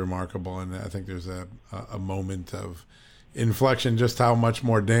really is remarkable, and I think there's a moment of inflection, just how much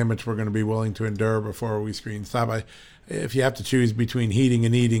more damage we're going to be willing to endure before we screen stop. If you have to choose between heating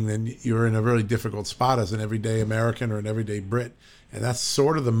and eating, then you're in a really difficult spot as an everyday American or an everyday Brit, and that's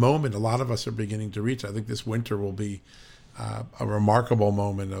sort of the moment a lot of us are beginning to reach. I think this winter will be a remarkable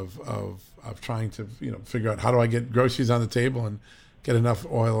moment of trying to figure out how do I get groceries on the table and get enough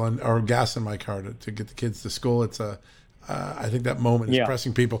oil or gas in my car to get the kids to school. It's I think that moment is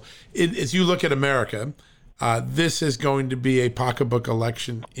pressing people. As you look at America, this is going to be a pocketbook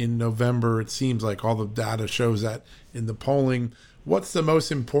election in November. It seems like all the data shows that in the polling. What's the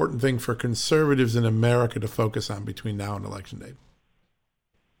most important thing for conservatives in America to focus on between now and Election Day?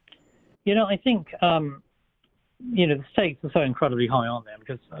 I think, the stakes are so incredibly high, aren't they?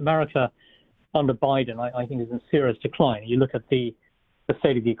 Because America under Biden, I think, is in serious decline. You look at the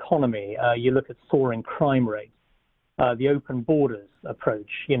state of the economy, you look at soaring crime rates, the open borders approach,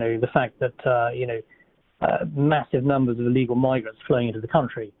 the fact that, massive numbers of illegal migrants flowing into the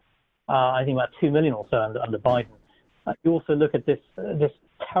country. I think about 2 million or so under Biden. You also look at this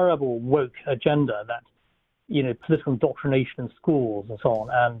terrible woke agenda that, political indoctrination in schools and so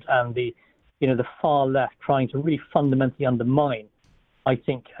on, and the far left trying to really fundamentally undermine, I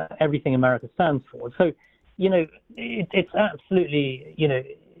think, everything America stands for. So, it's absolutely,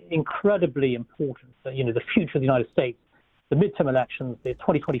 incredibly important that, the future of the United States, the midterm elections, the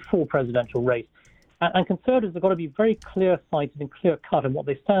 2024 presidential race, and conservatives have got to be very clear-sighted and clear-cut in what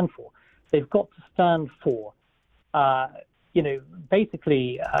they stand for. They've got to stand for,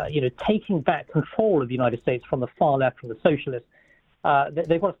 basically, taking back control of the United States from the far left, from the socialists.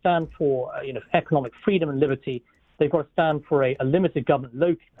 They've got to stand for, economic freedom and liberty. They've got to stand for a limited government,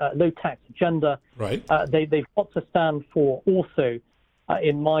 low tax agenda. Right. They've got to stand for also,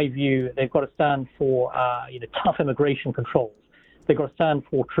 in my view, they've got to stand for, tough immigration controls. They've got to stand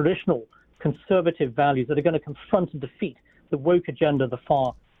for traditional conservative values that are going to confront and defeat the woke agenda of the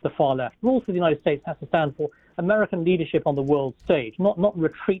far left. But also the United States has to stand for American leadership on the world stage, not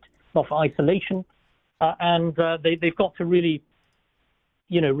retreat, not for isolation. And they've got to really,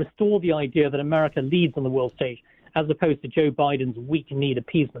 restore the idea that America leads on the world stage, as opposed to Joe Biden's weak-kneed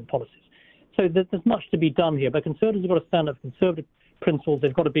appeasement policies. So there's much to be done here, but conservatives have got to stand up for conservative principles.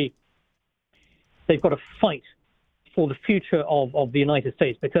 They've got to fight for the future of the United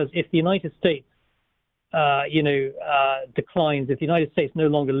States, because if the United States, declines, if the United States no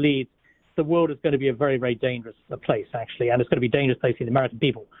longer leads, the world is going to be a very, very dangerous place, actually, and it's going to be a dangerous place for the American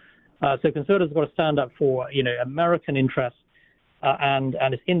people. So conservatives have got to stand up for, American interests, and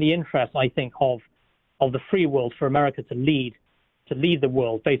it's in the interest, I think, of the free world for America to lead the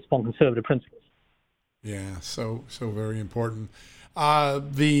world based upon conservative principles. Yeah, so very important.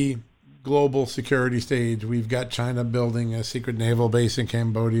 The global security stage, we've got China building a secret naval base in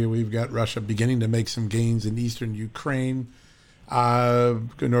Cambodia. We've got Russia beginning to make some gains in eastern Ukraine.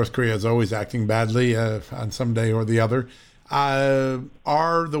 North Korea is always acting badly on some day or the other. Are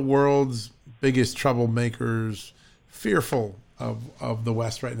the world's biggest troublemakers fearful of the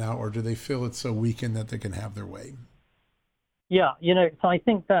West right now, or do they feel it's so weakened that they can have their way? Yeah, so I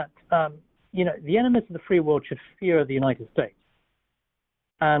think that, the enemies of the free world should fear the United States.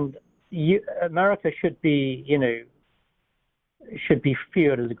 And America should be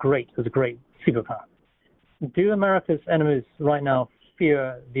feared as a great superpower. Do America's enemies right now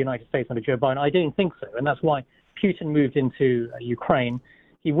fear the United States under Joe Biden? I don't think so, and that's why Putin moved into Ukraine.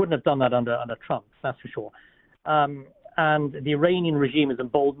 He wouldn't have done that under Trump, that's for sure. And the Iranian regime is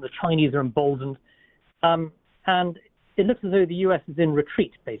emboldened. The Chinese are emboldened, and it looks as though the U.S. is in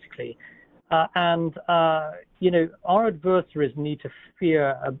retreat, basically. Our adversaries need to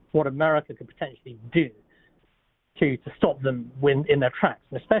fear what America could potentially do to stop them in their tracks,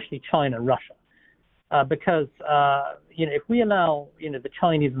 and especially China and Russia. Because if we allow the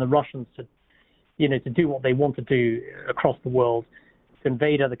Chinese and the Russians to do what they want to do across the world, to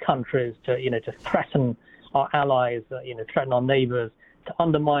invade other countries, to threaten our allies, threaten our neighbors, to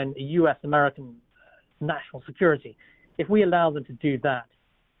undermine U.S.-American national security, if we allow them to do that,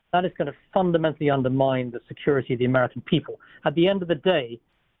 that is going to fundamentally undermine the security of the American people. At the end of the day,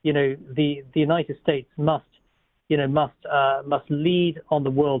 the United States must lead on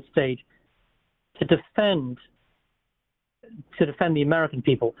the world stage to defend the American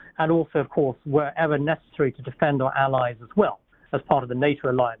people, and also, of course, wherever necessary, to defend our allies as well, as part of the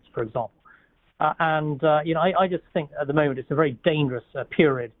NATO alliance, for example. I just think at the moment it's a very dangerous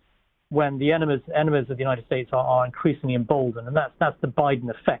period when the enemies of the United States are increasingly emboldened, and that's the Biden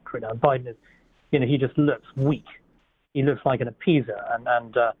effect right now. Biden is, he just looks weak. He looks like an appeaser,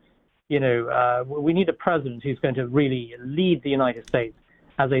 and we need a president who's going to really lead the United States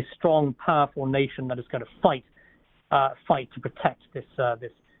as a strong, powerful nation that is going to fight to protect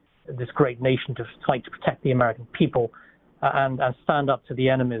this great nation, to fight to protect the American people, and stand up to the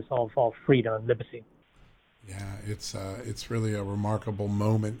enemies of freedom and liberty. Yeah, it's really a remarkable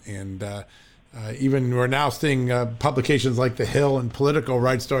moment, and Even we're now seeing publications like The Hill and Politico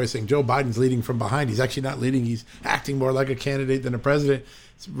write stories saying Joe Biden's leading from behind. He's actually not leading. He's acting more like a candidate than a president.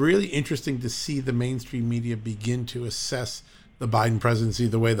 It's really interesting to see the mainstream media begin to assess the Biden presidency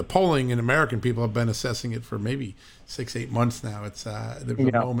the way the polling and American people have been assessing it for maybe 6-8 months now. It's there's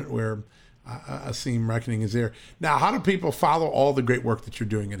a moment where a seam reckoning is there. Now, how do people follow all the great work that you're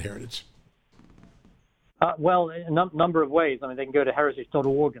doing at Heritage? Well, in a number of ways. I mean, they can go to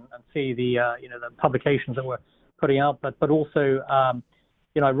heritage.org and see the the publications that we're putting out, but also I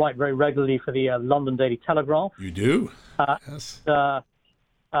write very regularly for the London Daily Telegraph. You do? Yes.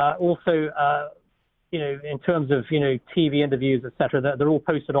 Also, in terms of TV interviews, etc., they're all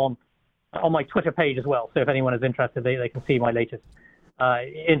posted on my Twitter page as well. So if anyone is interested, they can see my latest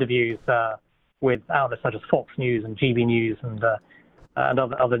interviews with outlets such as Fox News and GB News and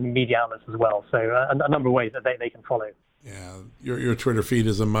other media outlets as well. So a number of ways that they can follow. Yeah, your Twitter feed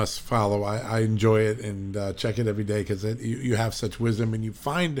is a must follow. I enjoy it and check it every day because you have such wisdom and you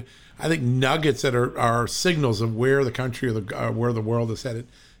find, I think, nuggets that are signals of where the country or where the world is headed.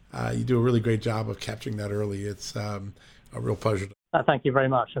 You do a really great job of capturing that early. It's a real pleasure. Thank you very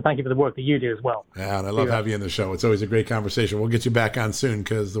much. And thank you for the work that you do as well. Yeah, and I love having you on the show. It's always a great conversation. We'll get you back on soon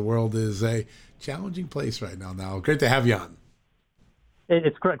because the world is a challenging place right now. Great to have you on.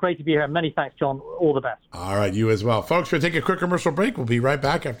 It's great to be here. Many thanks, John. All the best. All right, you as well. Folks, we'll take a quick commercial break. We'll be right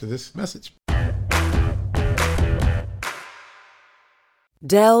back after this message.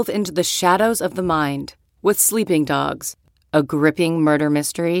 Delve into the shadows of the mind with Sleeping Dogs, a gripping murder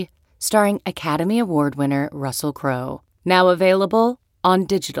mystery starring Academy Award winner Russell Crowe. Now available on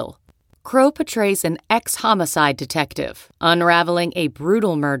digital. Crowe portrays an ex-homicide detective unraveling a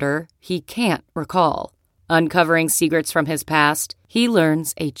brutal murder he can't recall. Uncovering secrets from his past, he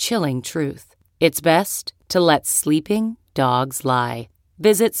learns a chilling truth. It's best to let sleeping dogs lie.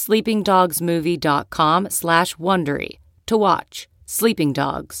 Visit sleepingdogsmovie.com/Wondery to watch Sleeping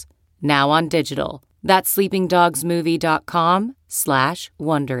Dogs, now on digital. That's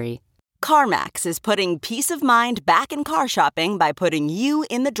sleepingdogsmovie.com/Wondery. CarMax is putting peace of mind back in car shopping by putting you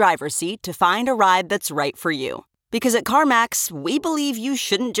in the driver's seat to find a ride that's right for you. Because at CarMax, we believe you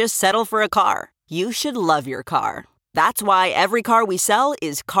shouldn't just settle for a car. You should love your car. That's why every car we sell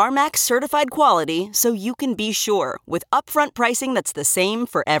is CarMax certified quality, so you can be sure with upfront pricing that's the same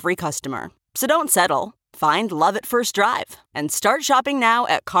for every customer. So don't settle. Find love at first drive and start shopping now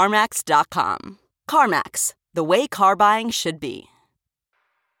at CarMax.com. CarMax, the way car buying should be.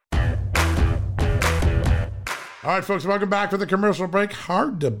 All right, folks, welcome back for the commercial break.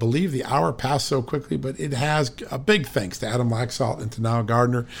 Hard to believe the hour passed so quickly, but it has. A big thanks to Adam Laxalt and to Niall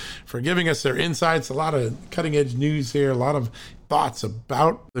Gardner for giving us their insights. A lot of cutting-edge news here, a lot of thoughts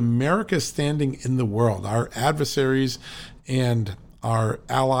about America's standing in the world. Our adversaries and our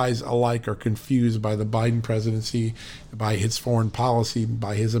allies alike are confused by the Biden presidency, by his foreign policy,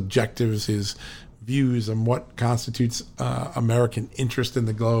 by his objectives, his views on what constitutes American interest in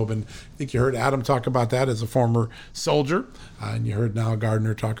the globe. And I think you heard Adam talk about that as a former soldier, and you heard Niall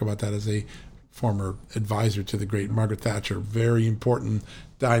Gardner talk about that as a former advisor to the great Margaret Thatcher. Very important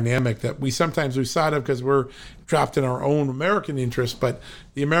dynamic that we sometimes lose sight of because we're trapped in our own American interest, but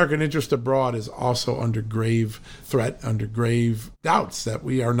the American interest abroad is also under grave threat, under grave doubts that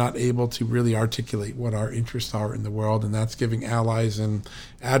we are not able to really articulate what our interests are in the world, and that's giving allies and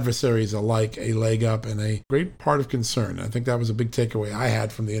adversaries alike a leg up and a great part of concern. I think that was a big takeaway I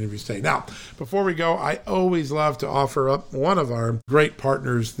had from the interview today. Now, before we go, I always love to offer up one of our great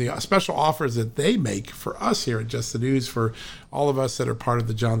partners, the special offers that they make for us here at Just the News, for all of us that are part of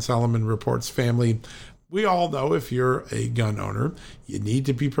the John Solomon Reports family. We all know if you're a gun owner, you need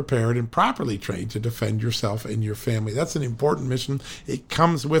to be prepared and properly trained to defend yourself and your family. That's an important mission. It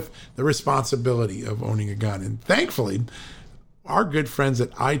comes with the responsibility of owning a gun. And thankfully, our good friends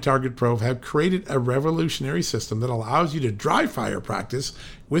at iTarget Pro have created a revolutionary system that allows you to dry fire practice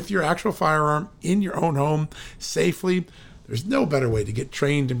with your actual firearm in your own home safely. There's no better way to get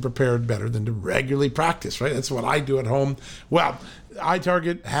trained and prepared better than to regularly practice, right? That's what I do at home. Well,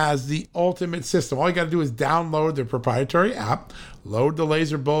 iTarget has the ultimate system. All you got to do is download their proprietary app, load the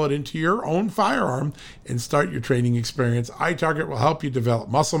laser bullet into your own firearm, and start your training experience. iTarget will help you develop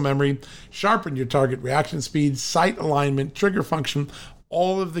muscle memory, sharpen your target reaction speed, sight alignment, trigger function,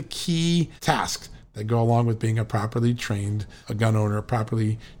 all of the key tasks that go along with being a properly trained gun owner, a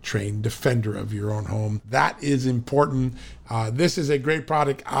properly trained defender of your own home. That is important. This is a great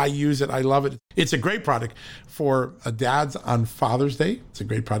product. I use it. I love it. It's a great product for dads on Father's Day. It's a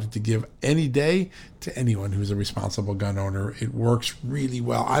great product to give any day to anyone who's a responsible gun owner. It works really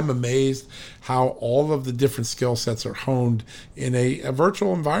well. I'm amazed how all of the different skill sets are honed in a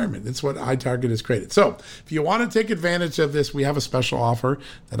virtual environment. It's what iTarget has created. So if you want to take advantage of this, we have a special offer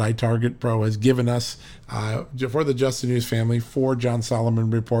that iTarget Pro has given us for the Just the News family for John Solomon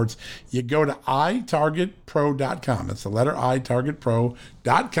Reports. You go to itargetpro.com. That's the letter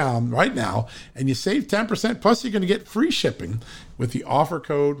itargetpro.com right now, and you save 10%. Plus, you're going to get free shipping with the offer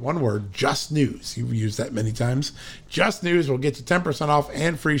code, one word, Just News. You've used that many times. Just News will get you 10% off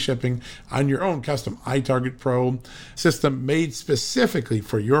and free shipping on your own custom iTarget Pro system made specifically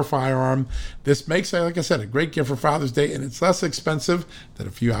for your firearm. This makes, like I said, a great gift for Father's Day, and it's less expensive than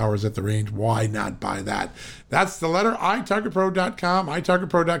a few hours at the range. Why not buy that? That's the letter itargetpro.com,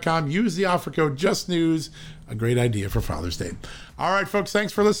 itargetpro.com. Use the offer code Just News. A great idea for Father's Day. All right, folks,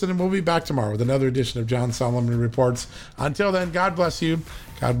 thanks for listening. We'll be back tomorrow with another edition of John Solomon Reports. Until then, God bless you.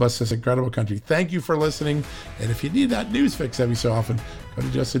 God bless this incredible country. Thank you for listening. And if you need that news fix every so often, go to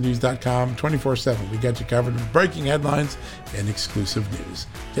justthenews.com 24/7. We got you covered with breaking headlines and exclusive news.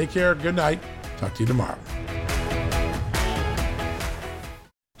 Take care. Good night. Talk to you tomorrow.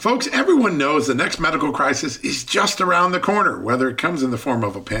 Folks, everyone knows the next medical crisis is just around the corner, whether it comes in the form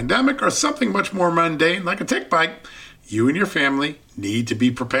of a pandemic or something much more mundane like a tick bite. You and your family need to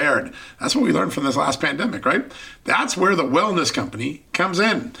be prepared. That's what we learned from this last pandemic, right? That's where the Wellness Company comes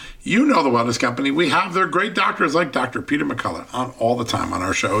in. You know the Wellness Company. We have their great doctors like Dr. Peter McCullough on all the time on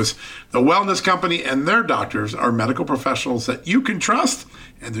our shows. The Wellness Company and their doctors are medical professionals that you can trust,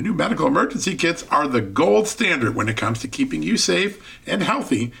 and the new medical emergency kits are the gold standard when it comes to keeping you safe and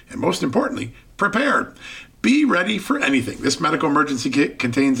healthy, and most importantly, prepared. Be ready for anything. This medical emergency kit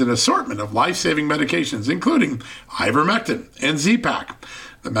contains an assortment of life-saving medications, including ivermectin and Z-Pak.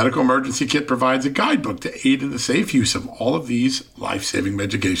 The medical emergency kit provides a guidebook to aid in the safe use of all of these life-saving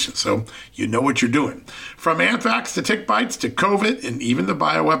medications, so you know what you're doing. From anthrax to tick bites to COVID and even the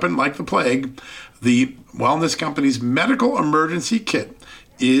bioweapon like the plague, the Wellness Company's medical emergency kit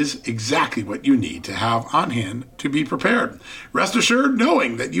is exactly what you need to have on hand to be prepared. Rest assured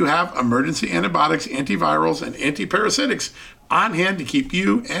knowing that you have emergency antibiotics, antivirals, and antiparasitics on hand to keep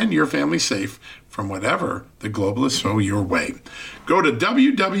you and your family safe from whatever the globalists throw your way. Go to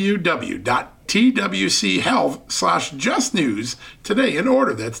www.twchealth/justnews today and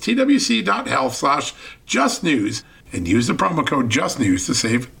order. That's twc.health/justnews and use the promo code JustNews to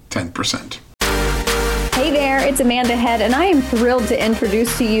save 10%. Hey there, it's Amanda Head, and I am thrilled to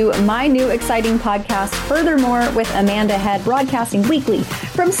introduce to you my new exciting podcast, Furthermore with Amanda Head, broadcasting weekly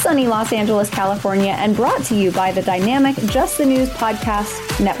from sunny Los Angeles, California, and brought to you by the dynamic Just the News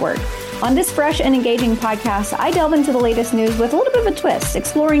Podcast Network. On this fresh and engaging podcast, I delve into the latest news with a little bit of a twist,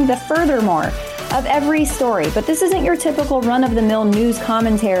 exploring the furthermore of every story. But this isn't your typical run-of-the-mill news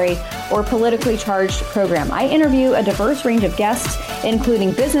commentary or politically charged program. I interview a diverse range of guests,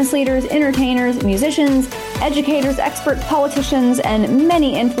 including business leaders, entertainers, musicians, educators, experts, politicians, and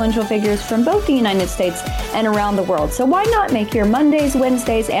many influential figures from both the United States and around the world. So why not make your Mondays,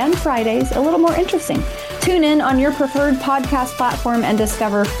 Wednesdays, and Fridays a little more interesting? Tune in on your preferred podcast platform and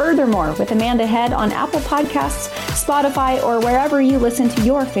discover Furthermore with Amanda Head on Apple Podcasts, Spotify, or wherever you listen to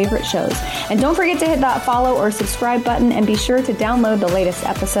your favorite shows. And don't forget to hit that follow or subscribe button and be sure to download the latest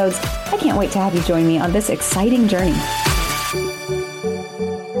episodes. I can't wait to have you join me on this exciting journey.